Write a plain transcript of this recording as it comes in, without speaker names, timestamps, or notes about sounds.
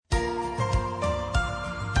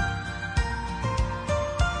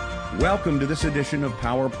Welcome to this edition of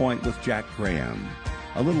PowerPoint with Jack Graham.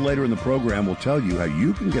 A little later in the program, we'll tell you how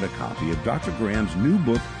you can get a copy of Dr. Graham's new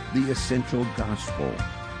book, The Essential Gospel.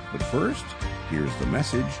 But first, here's the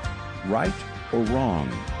message, Right or Wrong.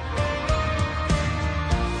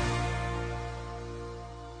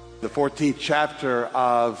 The 14th chapter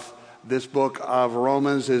of this book of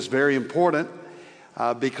Romans is very important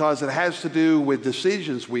because it has to do with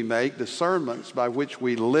decisions we make, discernments by which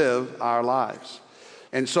we live our lives.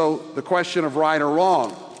 And so the question of right or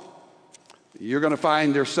wrong, you're going to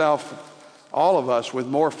find yourself, all of us, with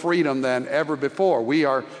more freedom than ever before. We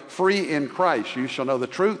are free in Christ. You shall know the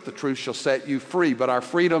truth shall set you free. But our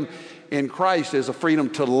freedom in Christ is a freedom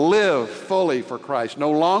to live fully for Christ.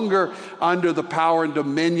 No longer under the power and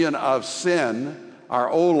dominion of sin, our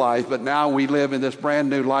old life, but now we live in this brand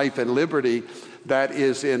new life and liberty that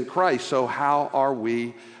is in Christ. So how are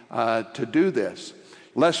we to do this?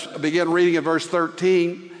 Let's begin reading at verse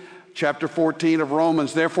 13, chapter 14 of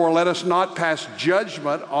Romans. Therefore, let us not pass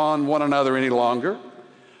judgment on one another any longer,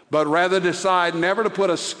 but rather decide never to put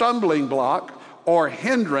a stumbling block or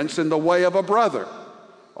hindrance in the way of a brother,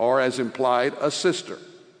 or as implied, a sister,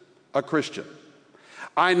 a Christian.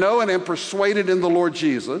 I know and am persuaded in the Lord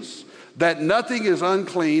Jesus that nothing is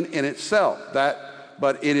unclean in itself,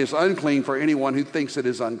 but it is unclean for anyone who thinks it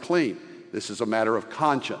is unclean. This is a matter of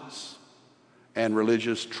conscience and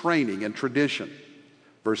religious training and tradition.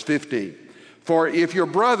 Verse 15, for if your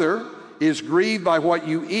brother is grieved by what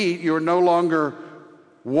you eat, you're no longer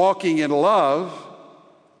walking in love.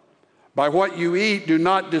 By what you eat, do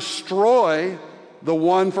not destroy the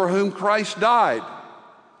one for whom Christ died.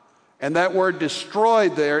 And that word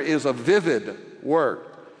destroyed there is a vivid word.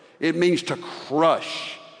 It means to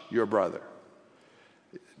crush your brother.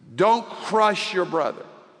 Don't crush your brother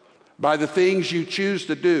by the things you choose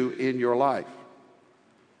to do in your life.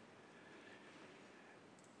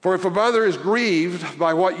 For if a brother is grieved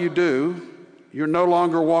by what you do, you're no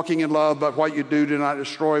longer walking in love, but what you do not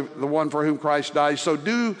destroy the one for whom Christ died. So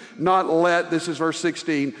do not let, this is verse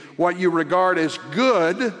 16, what you regard as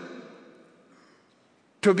good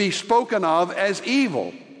to be spoken of as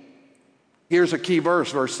evil. Here's a key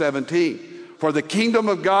verse, verse 17. For the kingdom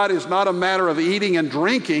of God is not a matter of eating and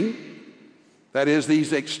drinking, that is,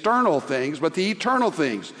 these external things, but the eternal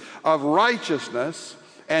things of righteousness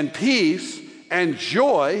and peace and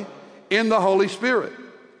joy in the Holy Spirit.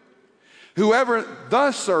 Whoever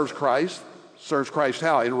thus serves Christ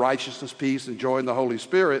how? In righteousness, peace, and joy in the Holy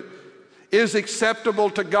Spirit, is acceptable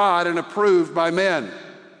to God and approved by men.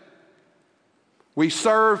 We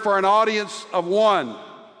serve for an audience of one,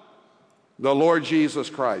 the Lord Jesus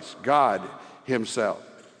Christ, God Himself.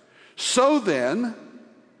 So then,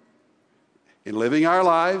 in living our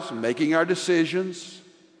lives, making our decisions,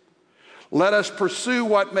 let us pursue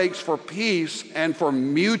what makes for peace and for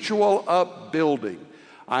mutual upbuilding.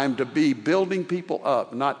 I am to be building people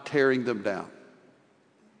up, not tearing them down,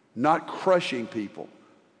 not crushing people,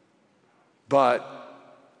 but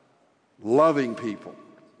loving people.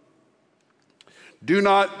 Do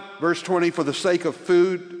not, verse 20, for the sake of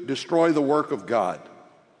food, destroy the work of God,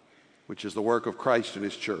 which is the work of Christ and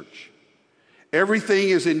His church. Everything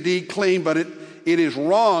is indeed clean, but it is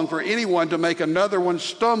wrong for anyone to make another one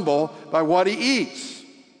stumble by what he eats.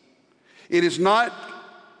 It is not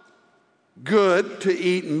good to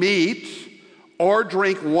eat meat or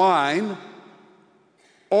drink wine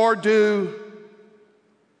or do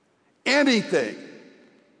anything.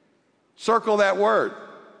 Circle that word.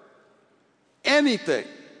 Anything.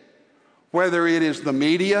 Whether it is the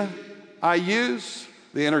media I use,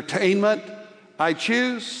 the entertainment I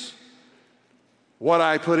choose, what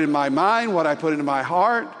I put in my mind, what I put into my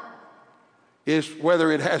heart, is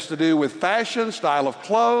whether it has to do with fashion, style of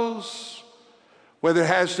clothes, whether it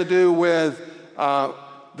has to do with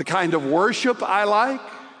the kind of worship I like.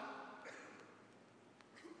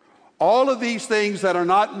 All of these things that are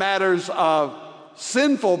not matters of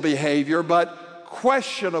sinful behavior, but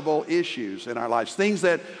questionable issues in our lives, things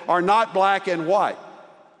that are not black and white.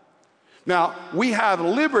 Now, we have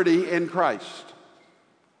liberty in Christ.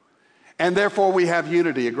 And therefore we have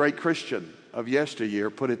unity. A great Christian of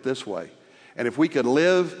yesteryear put it this way. And if we could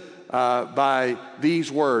live by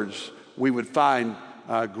these words, we would find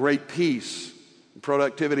great peace and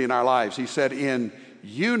productivity in our lives. He said in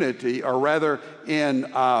unity, or rather in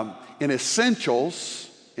essentials,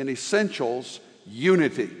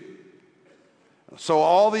 unity. So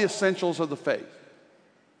all the essentials of the faith,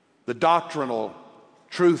 the doctrinal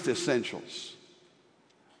truth essentials,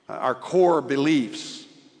 our core beliefs,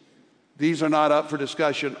 these are not up for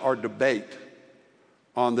discussion or debate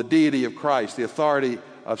on the deity of Christ, the authority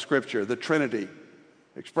of Scripture, the Trinity,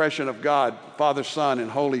 expression of God, Father, Son,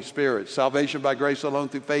 and Holy Spirit, salvation by grace alone,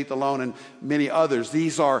 through faith alone, and many others.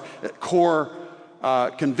 These are core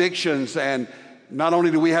convictions, and not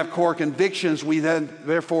only do we have core convictions, we then,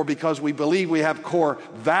 therefore, because we believe, we have core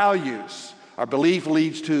values. Our belief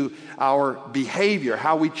leads to our behavior,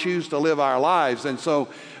 how we choose to live our lives. And so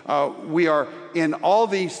we are in all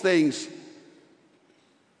these things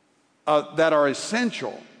that are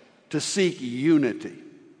essential to seek unity.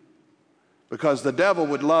 Because the devil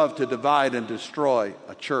would love to divide and destroy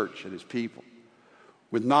a church and his people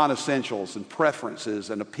with non-essentials and preferences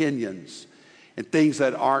and opinions and things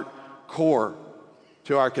that aren't core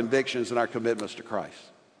to our convictions and our commitments to Christ.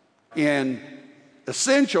 In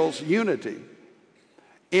essentials, unity.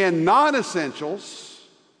 In non-essentials,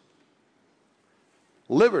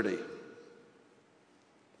 liberty.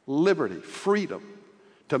 Liberty, freedom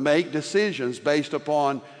to make decisions based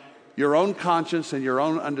upon your own conscience and your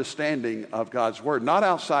own understanding of God's Word, not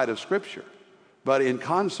outside of Scripture, but in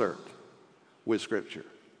concert with Scripture.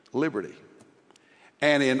 Liberty.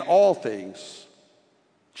 And in all things,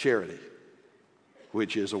 charity,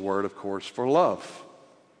 which is a word, of course, for love.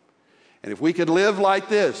 And if we could live like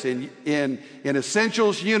this, in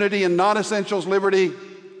essentials, unity, in non-essentials, liberty,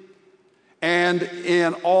 and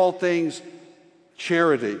in all things,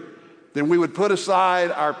 charity, then we would put aside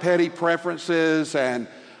our petty preferences and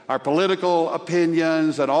our political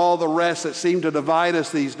opinions and all the rest that seem to divide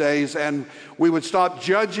us these days, and we would stop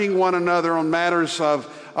judging one another on matters of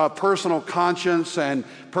personal conscience and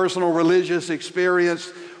personal religious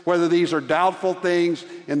experience, whether these are doubtful things.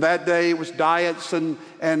 In that day, it was diets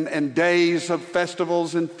and days of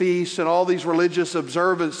festivals and feasts and all these religious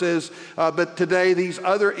observances. But today, these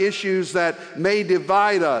other issues that may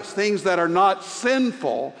divide us, things that are not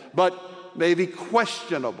sinful, but maybe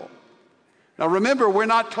questionable. Now remember, we're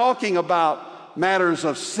not talking about matters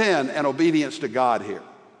of sin and obedience to God here.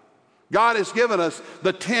 God has given us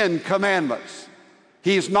the 10 commandments.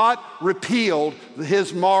 He's not repealed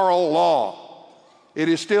his moral law. It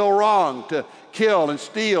is still wrong to kill and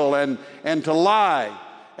steal and to lie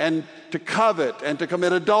and to covet and to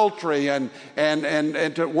commit adultery and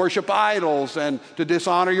to worship idols and to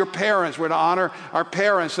dishonor your parents. We're to honor our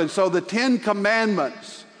parents. And so the 10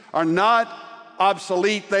 commandments are not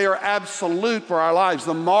obsolete. They are absolute for our lives.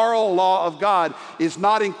 The moral law of God is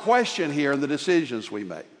not in question here in the decisions we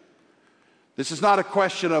make. This is not a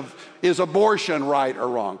question of, is abortion right or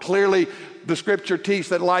wrong? Clearly, the Scripture teaches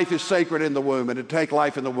that life is sacred in the womb, and to take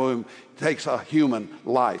life in the womb takes a human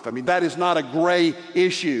life. I mean, that is not a gray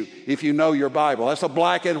issue if you know your Bible. That's a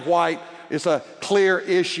black and white, it's a clear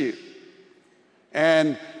issue.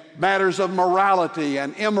 And matters of morality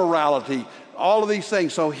and immorality, all of these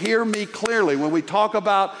things. So hear me clearly. When we talk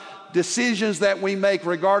about decisions that we make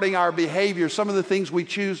regarding our behavior, some of the things we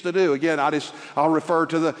choose to do. Again, I'll refer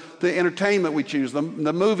to the entertainment we choose, the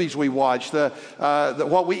movies we watch,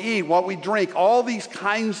 what we eat, what we drink, all these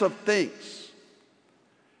kinds of things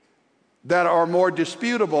that are more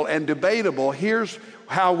disputable and debatable. Here's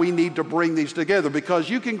how we need to bring these together, because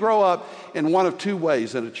you can grow up in one of two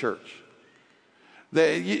ways in a church.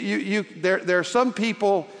 There are some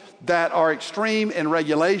people that are extreme in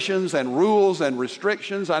regulations and rules and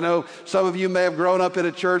restrictions. I know some of you may have grown up in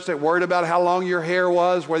a church that worried about how long your hair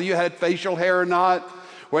was, whether you had facial hair or not,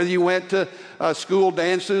 whether you went to school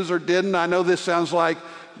dances or didn't. I know this sounds like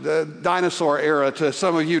the dinosaur era to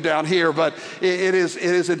some of you down here, but it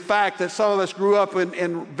is in fact that some of us grew up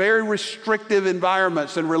in very restrictive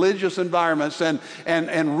environments and religious environments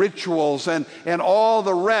and rituals and all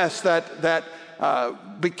the rest that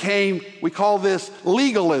became, we call this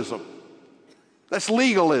legalism. That's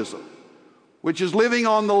legalism, which is living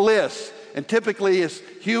on the list, and typically it's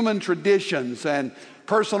human traditions and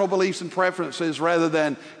personal beliefs and preferences rather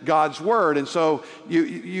than God's Word. And so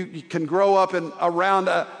you can grow up around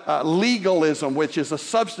legalism, which is a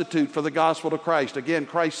substitute for the gospel of Christ. Again,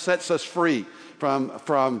 Christ sets us free from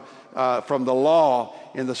the law,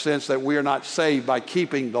 in the sense that we are not saved by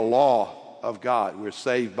keeping the law of God. We're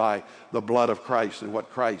saved by the blood of Christ and what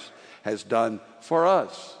Christ has done for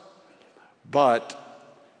us. But,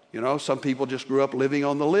 some people just grew up living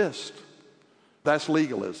on the list. That's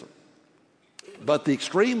legalism. But the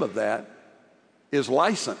extreme of that is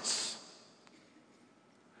license.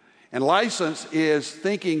 And license is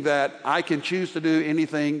thinking that I can choose to do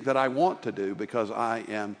anything that I want to do because I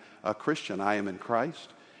am a Christian. I am in Christ.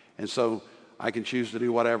 And so I can choose to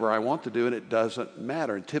do whatever I want to do, and it doesn't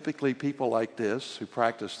matter. And typically people like this, who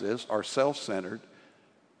practice this, are self-centered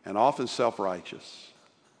and often self-righteous.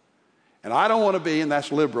 And I don't want to be, and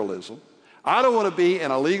that's liberalism, I don't want to be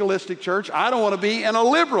in a legalistic church. I don't want to be in a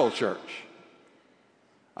liberal church.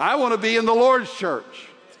 I want to be in the Lord's church.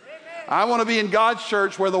 I want to be in God's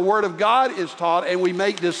church where the Word of God is taught and we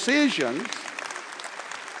make decisions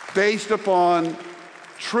based upon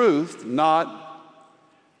truth, not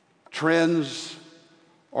trends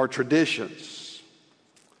or traditions.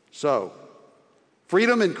 So,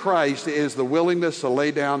 freedom in Christ is the willingness to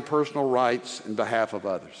lay down personal rights in behalf of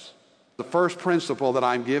others. The first principle that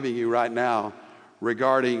I'm giving you right now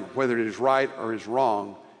regarding whether it is right or is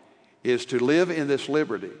wrong is to live in this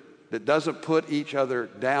liberty that doesn't put each other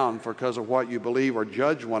down because of what you believe or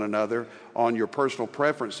judge one another on your personal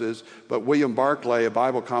preferences. But William Barclay, a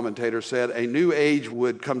Bible commentator, said a new age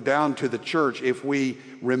would come down to the church if we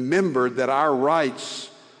remembered that our rights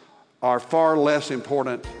are far less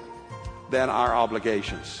important than our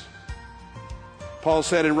obligations. Paul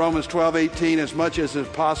said in Romans 12:18, as much as is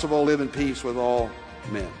possible, live in peace with all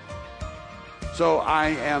men. So I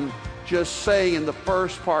am just saying in the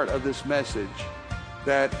first part of this message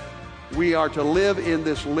that we are to live in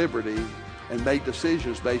this liberty and make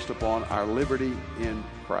decisions based upon our liberty in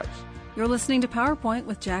Christ. You're listening to PowerPoint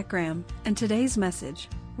with Jack Graham, and today's message,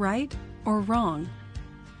 right or wrong?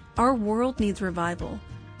 Our world needs revival,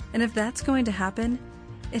 and if that's going to happen,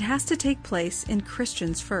 it has to take place in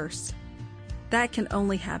Christians first. That can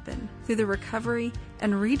only happen through the recovery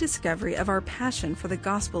and rediscovery of our passion for the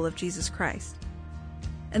gospel of Jesus Christ.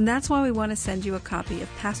 And that's why we want to send you a copy of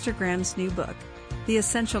Pastor Graham's new book, The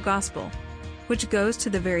Essential Gospel, which goes to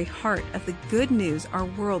the very heart of the good news our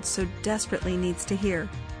world so desperately needs to hear.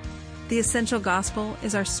 The Essential Gospel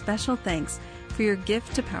is our special thanks for your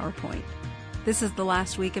gift to PowerPoint. This is the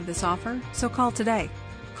last week of this offer, so call today.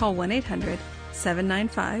 Call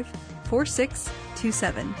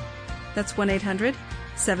 1-800-795-4627. That's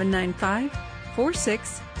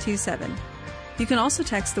 1-800-795-4627. You can also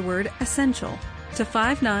text the word ESSENTIAL to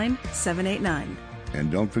 59789.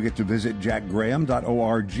 And don't forget to visit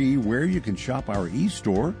jackgraham.org, where you can shop our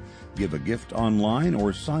e-store, give a gift online,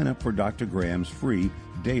 or sign up for Dr. Graham's free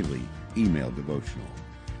daily email devotional.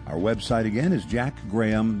 Our website again is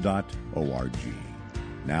jackgraham.org.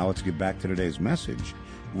 Now let's get back to today's message,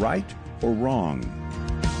 right or wrong?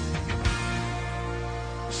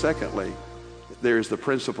 Secondly, there is the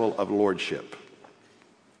principle of lordship.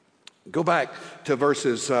 Go back to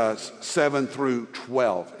verses 7 through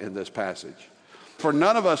 12 in this passage. For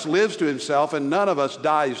none of us lives to himself, and none of us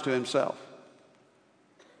dies to himself.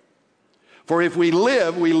 For if we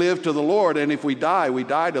live to the Lord, and if we die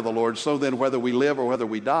to the Lord. So then, whether we live or whether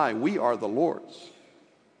we die, we are the Lord's.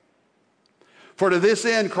 For to this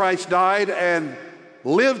end Christ died and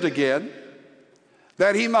lived again,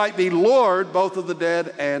 that he might be Lord both of the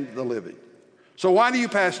dead and the living. So why do you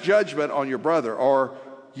pass judgment on your brother? Or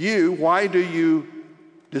why do you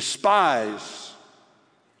despise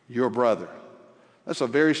your brother? That's a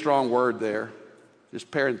very strong word there. Just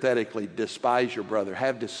parenthetically, despise your brother.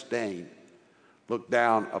 Have disdain. Look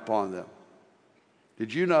down upon them.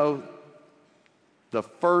 Did you know the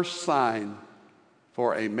first sign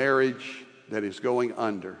for a marriage that is going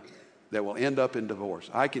under, that will end up in divorce?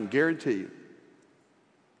 I can guarantee you,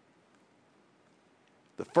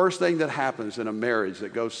 the first thing that happens in a marriage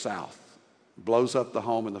that goes south, blows up the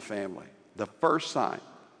home and the family, the first sign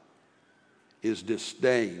is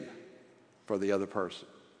disdain for the other person.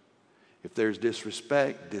 If there's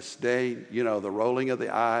disrespect, disdain, the rolling of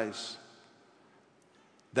the eyes,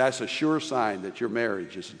 that's a sure sign that your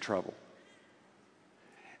marriage is in trouble.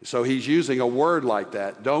 So he's using a word like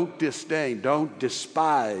that. Don't disdain, don't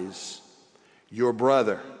despise your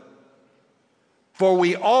brother. For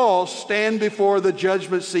we all stand before the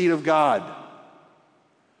judgment seat of God.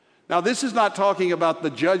 Now, this is not talking about the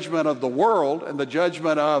judgment of the world and the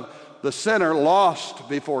judgment of the sinner lost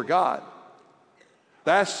before God.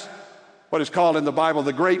 That's what is called in the Bible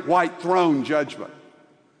the great white throne judgment.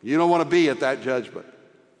 You don't want to be at that judgment.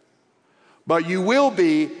 But you will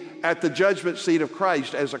be at the judgment seat of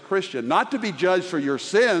Christ as a Christian, not to be judged for your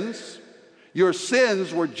sins. Your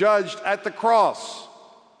sins were judged at the cross.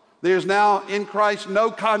 There's now in Christ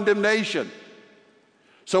no condemnation.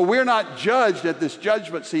 So we're not judged at this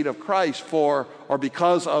judgment seat of Christ for or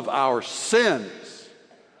because of our sins,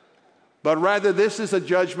 but rather this is a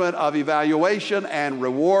judgment of evaluation and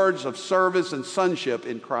rewards of service and sonship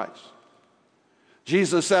in Christ.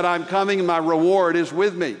 Jesus said, I'm coming and my reward is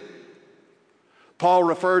with me. Paul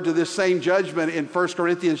referred to this same judgment in 1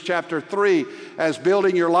 Corinthians chapter 3 as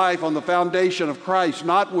building your life on the foundation of Christ,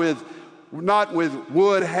 not with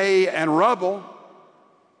wood, hay, and rubble,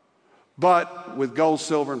 but with gold,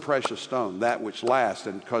 silver, and precious stone, that which lasts.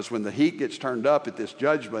 And because when the heat gets turned up at this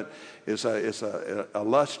judgment, it's a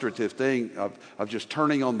illustrative thing of just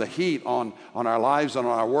turning on the heat on our lives and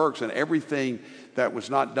on our works, and everything that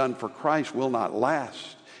was not done for Christ will not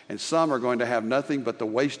last. And some are going to have nothing but the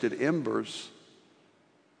wasted embers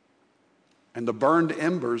and the burned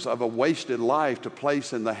embers of a wasted life to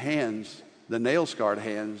place in the hands, the nail-scarred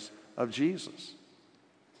hands of Jesus.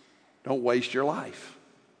 Don't waste your life.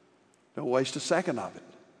 Don't waste a second of it,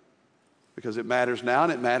 because it matters now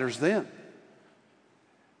and it matters then.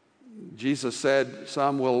 Jesus said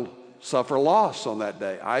some will suffer loss on that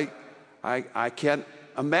day. I can't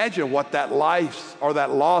imagine what that life or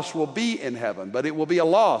that loss will be in heaven, but it will be a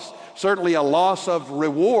loss, certainly a loss of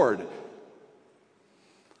reward.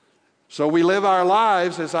 So we live our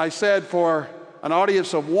lives, as I said, for an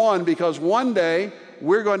audience of one, because one day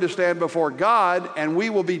we're going to stand before God and we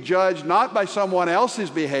will be judged not by someone else's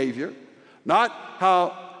behavior, not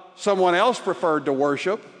how someone else preferred to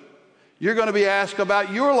worship. You're going to be asked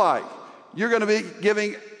about your life. You're going to be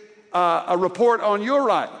giving a report on your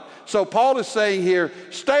life. So Paul is saying here,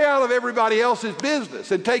 stay out of everybody else's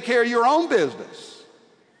business and take care of your own business,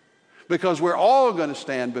 because we're all going to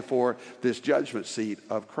stand before this judgment seat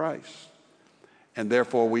of Christ. And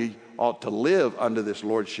therefore we ought to live under this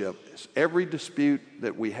lordship. Every dispute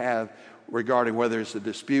that we have regarding whether it's a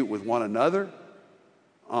dispute with one another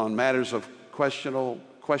on matters of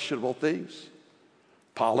questionable things,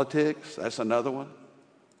 politics, that's another one.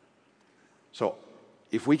 So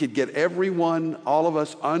if we could get everyone, all of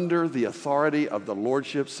us, under the authority of the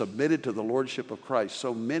lordship, submitted to the lordship of Christ,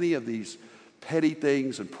 so many of these petty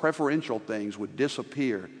things and preferential things would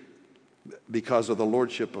disappear because of the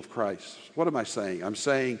lordship of Christ. What am I saying? I'm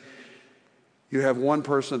saying you have one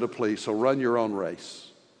person to please, so run your own race.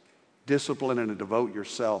 Discipline and devote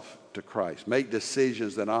yourself to Christ. Make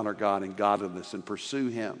decisions that honor God in godliness and pursue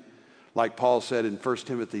Him. Like Paul said in 1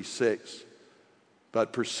 Timothy 6,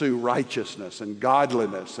 but pursue righteousness and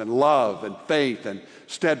godliness and love and faith and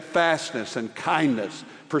steadfastness and kindness.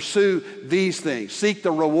 Pursue these things. Seek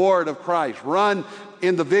the reward of Christ. Run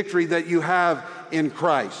in the victory that you have in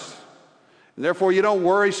Christ. And therefore, you don't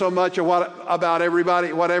worry so much about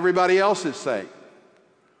what everybody else is saying.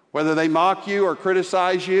 Whether they mock you or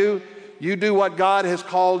criticize you, you do what God has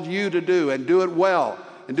called you to do, and do it well,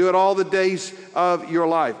 and do it all the days of your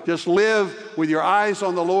life. Just live with your eyes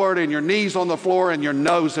on the Lord and your knees on the floor and your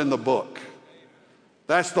nose in the book.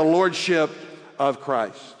 That's the lordship of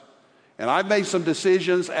Christ. And I've made some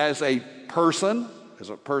decisions as a person,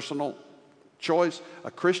 as a personal choice,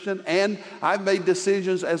 a Christian, and I've made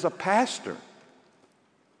decisions as a pastor.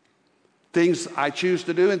 Things I choose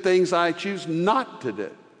to do and things I choose not to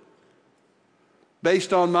do,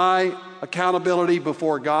 based on my accountability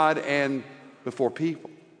before God and before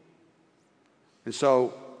people. And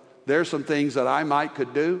so there's some things that I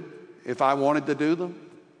could do if I wanted to do them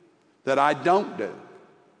that I don't do,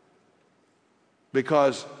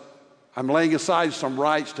 because I'm laying aside some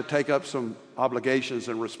rights to take up some obligations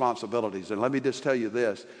and responsibilities. And let me just tell you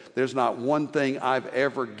this, there's not one thing I've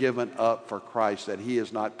ever given up for Christ that He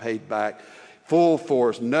has not paid back full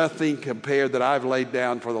force. Nothing compared that I've laid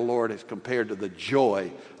down for the Lord is compared to the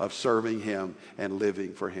joy of serving Him and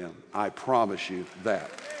living for Him. I promise you that.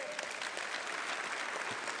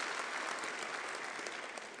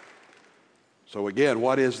 So again,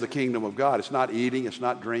 what is the kingdom of God? It's not eating, it's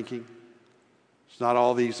not drinking, it's not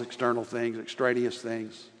all these external things, extraneous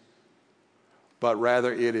things, but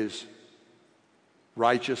rather it is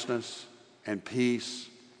righteousness and peace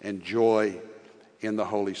and joy in the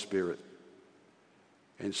Holy Spirit.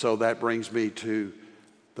 And so that brings me to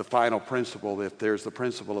the final principle. If there's the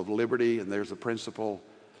principle of liberty and there's the principle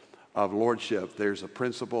of lordship, there's a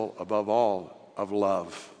principle above all of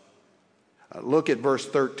love. Look at verse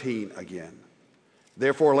 13 again.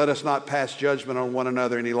 Therefore, let us not pass judgment on one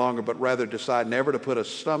another any longer, but rather decide never to put a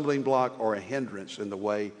stumbling block or a hindrance in the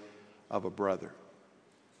way of a brother.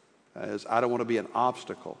 As I don't want to be an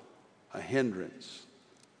obstacle, a hindrance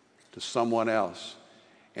to someone else.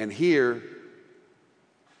 And here,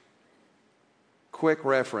 quick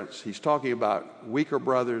reference, he's talking about weaker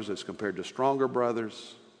brothers as compared to stronger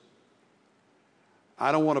brothers.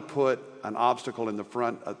 I don't want to put an obstacle in the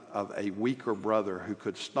front of a weaker brother who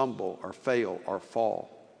could stumble or fail or fall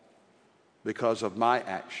because of my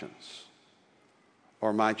actions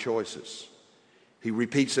or my choices. He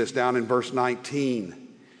repeats this down in verse 19.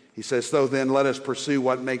 He says, so then let us pursue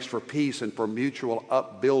what makes for peace and for mutual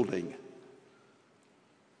upbuilding.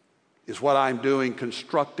 Is what I'm doing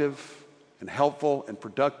constructive and helpful and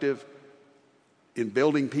productive in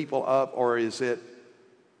building people up, or is it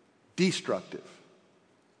destructive?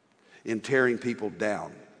 in tearing people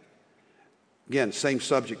down. Again, same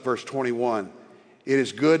subject, verse 21. It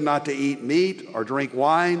is good not to eat meat or drink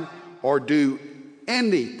wine or do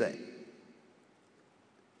anything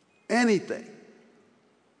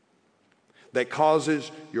that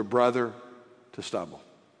causes your brother to stumble.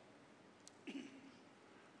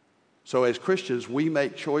 So as Christians, we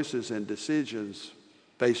make choices and decisions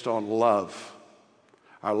based on love.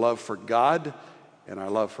 Our love for God and our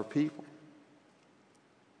love for people.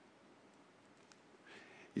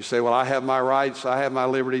 You say, well, I have my rights, I have my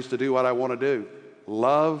liberties to do what I want to do.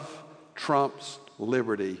 Love trumps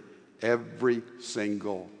liberty every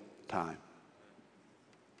single time.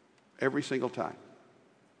 Every single time.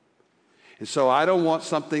 And so I don't want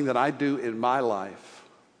something that I do in my life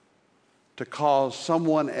to cause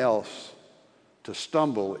someone else to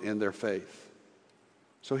stumble in their faith.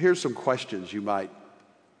 So here's some questions you might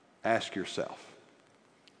ask yourself.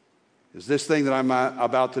 Is this thing that I'm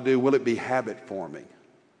about to do, will it be habit forming?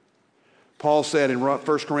 Paul said in 1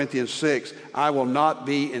 Corinthians 6, I will not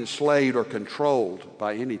be enslaved or controlled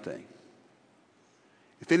by anything.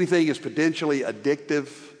 If anything is potentially addictive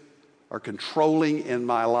or controlling in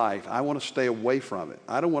my life, I want to stay away from it.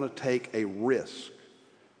 I don't want to take a risk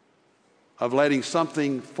of letting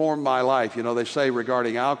something form my life. You know, they say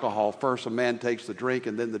regarding alcohol, first a man takes the drink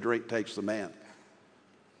and then the drink takes the man.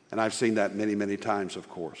 And I've seen that many, many times, of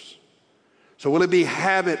course. So will it be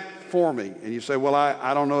habit forming? And you say, well,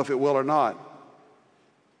 I don't know if it will or not.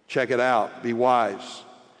 Check it out. Be wise.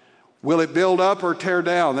 Will it build up or tear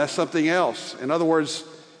down? That's something else. In other words,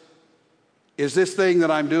 is this thing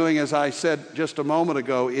that I'm doing, as I said just a moment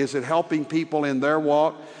ago, is it helping people in their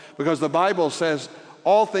walk? Because the Bible says,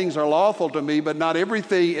 all things are lawful to me, but not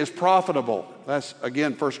everything is profitable. That's,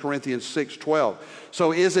 again, 1 Corinthians 6:12.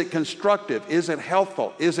 So is it constructive? Is it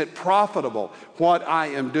helpful? Is it profitable, what I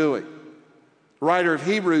am doing? The writer of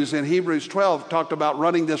Hebrews in Hebrews 12 talked about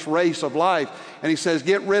running this race of life. And he says,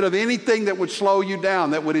 get rid of anything that would slow you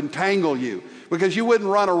down, that would entangle you. Because you wouldn't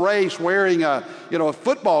run a race wearing a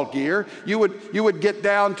football gear. You would get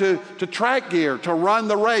down to track gear to run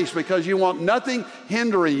the race because you want nothing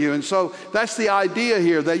hindering you. And so that's the idea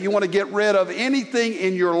here, that you want to get rid of anything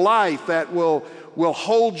in your life that will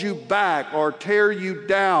hold you back or tear you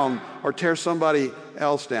down or tear somebody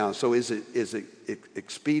else down. So is it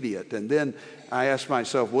expedient? And then I ask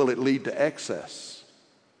myself, will it lead to excess?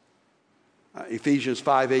 Ephesians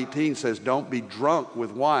 5:18 says, don't be drunk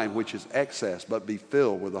with wine, which is excess, but be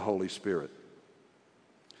filled with the Holy Spirit.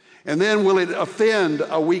 And then will it offend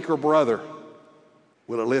a weaker brother?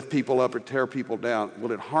 Will it lift people up or tear people down?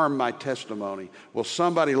 Will it harm my testimony? Will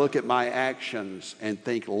somebody look at my actions and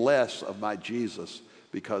think less of my Jesus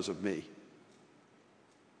because of me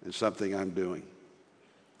and something I'm doing?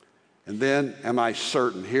 And then, am I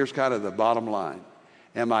certain? Here's kind of the bottom line.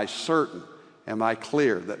 Am I certain? Am I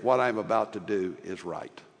clear that what I'm about to do is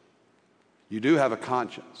right? You do have a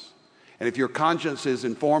conscience. And if your conscience is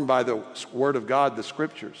informed by the Word of God, the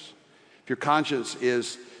Scriptures, if your conscience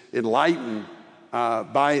is enlightened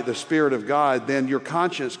by the Spirit of God, then your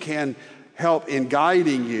conscience can help in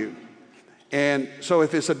guiding you. And so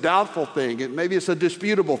if it's a doubtful thing, maybe it's a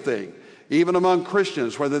disputable thing, even among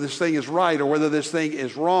Christians, whether this thing is right or whether this thing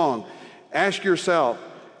is wrong, ask yourself,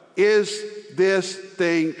 is this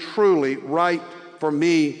thing truly right for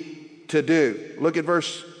me to do? Look at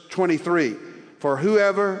verse 23. For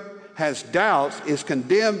whoever has doubts is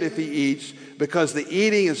condemned if he eats, because the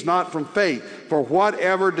eating is not from faith. For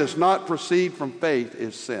whatever does not proceed from faith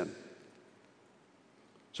is sin.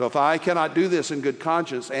 So if I cannot do this in good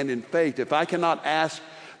conscience and in faith, if I cannot ask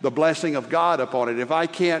the blessing of God upon it, if I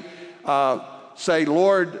can't say,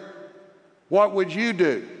 Lord, what would you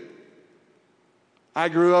do? I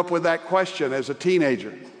grew up with that question as a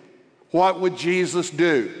teenager. What would Jesus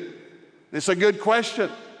do? It's a good question.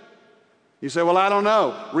 You say, well, I don't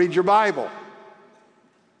know. Read your Bible.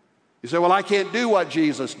 You say, well, I can't do what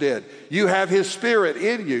Jesus did. You have His Spirit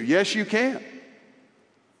in you. Yes, you can.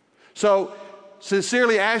 So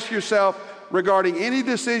sincerely ask yourself regarding any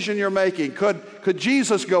decision you're making, could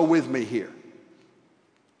Jesus go with me here?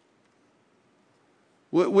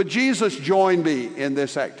 Would Jesus join me in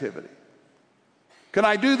this activity? Can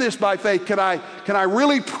I do this by faith? Can I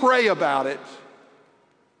really pray about it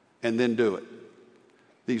and then do it?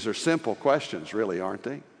 These are simple questions, really, aren't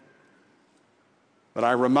they? But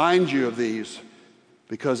I remind you of these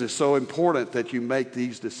because it's so important that you make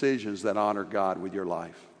these decisions that honor God with your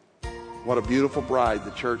life. What a beautiful bride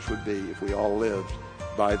the church would be if we all lived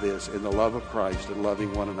by this in the love of Christ and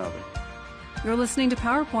loving one another. You're listening to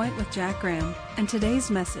PowerPoint with Jack Graham, and today's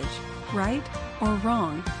message, right or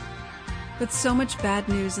wrong? With so much bad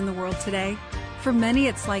news in the world today, For many,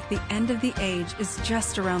 it's like the end of the age is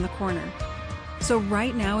just around the corner. So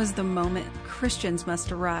right now is the moment Christians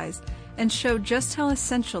must arise and show just how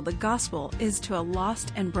essential the gospel is to a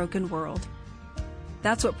lost and broken world.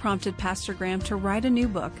 That's what prompted Pastor Graham to write a new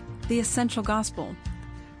book, The Essential Gospel,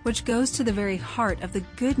 which goes to the very heart of the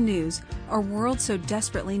good news our world so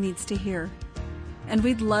desperately needs to hear. And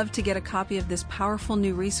we'd love to get a copy of this powerful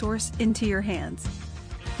new resource into your hands.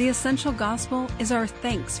 The Essential Gospel is our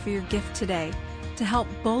thanks for your gift today to help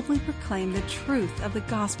boldly proclaim the truth of the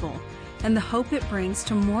gospel and the hope it brings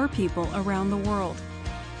to more people around the world.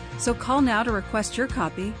 So call now to request your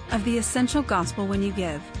copy of The Essential Gospel when you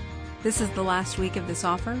give. This is the last week of this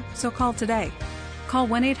offer, so call today. Call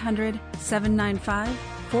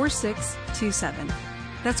 1-800-795-4627.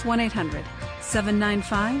 That's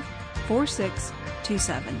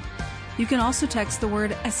 1-800-795-4627. You can also text the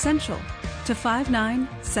word ESSENTIAL to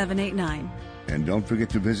 59789. And don't forget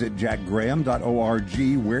to visit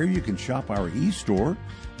jackgraham.org, where you can shop our e-store,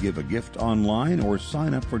 give a gift online, or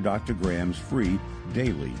sign up for Dr. Graham's free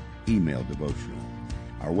daily email devotional.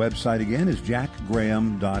 Our website again is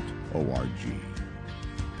jackgraham.org.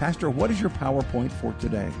 Pastor, what is your PowerPoint for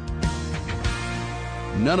today?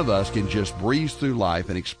 None of us can just breeze through life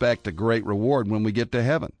and expect a great reward when we get to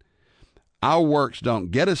heaven. Our works don't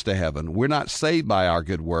get us to heaven. We're not saved by our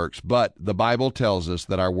good works, but the Bible tells us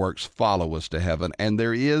that our works follow us to heaven, and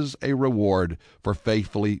there is a reward for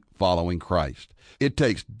faithfully following Christ. It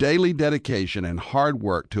takes daily dedication and hard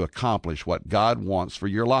work to accomplish what God wants for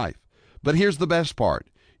your life. But here's the best part.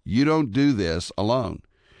 You don't do this alone.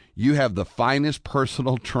 You have the finest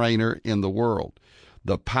personal trainer in the world.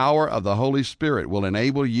 The power of the Holy Spirit will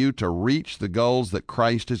enable you to reach the goals that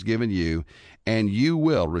Christ has given you, and you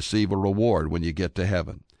will receive a reward when you get to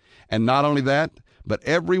heaven. And not only that, but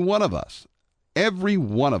every one of us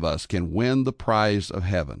can win the prize of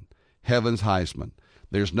heaven, heaven's Heisman.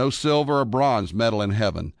 There's no silver or bronze medal in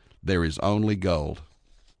heaven. There is only gold.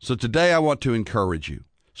 So today I want to encourage you.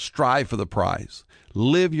 Strive for the prize.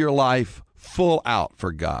 Live your life full out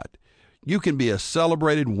for God. You can be a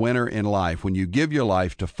celebrated winner in life when you give your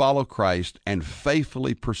life to follow Christ and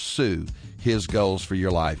faithfully pursue His goals for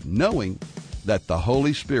your life, knowing that the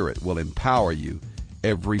Holy Spirit will empower you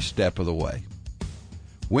every step of the way.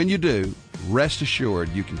 When you do, rest assured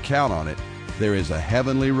you can count on it. There is a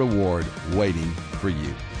heavenly reward waiting for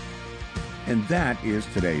you. And that is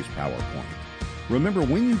today's PowerPoint. Remember,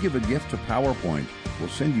 when you give a gift to PowerPoint, we'll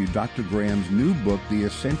send you Dr. Graham's new book, The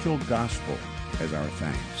Essential Gospel, as our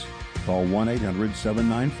thanks. Call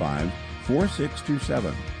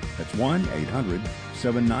 1-800-795-4627. That's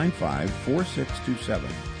 1-800-795-4627.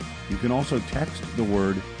 You can also text the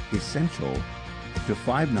word ESSENTIAL to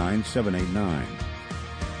 59789.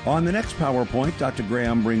 On the next PowerPoint, Dr.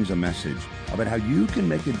 Graham brings a message about how you can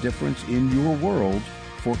make a difference in your world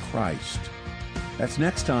for Christ. That's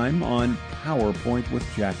next time on PowerPoint with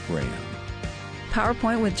Jack Graham.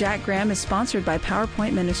 PowerPoint with Jack Graham is sponsored by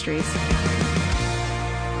PowerPoint Ministries.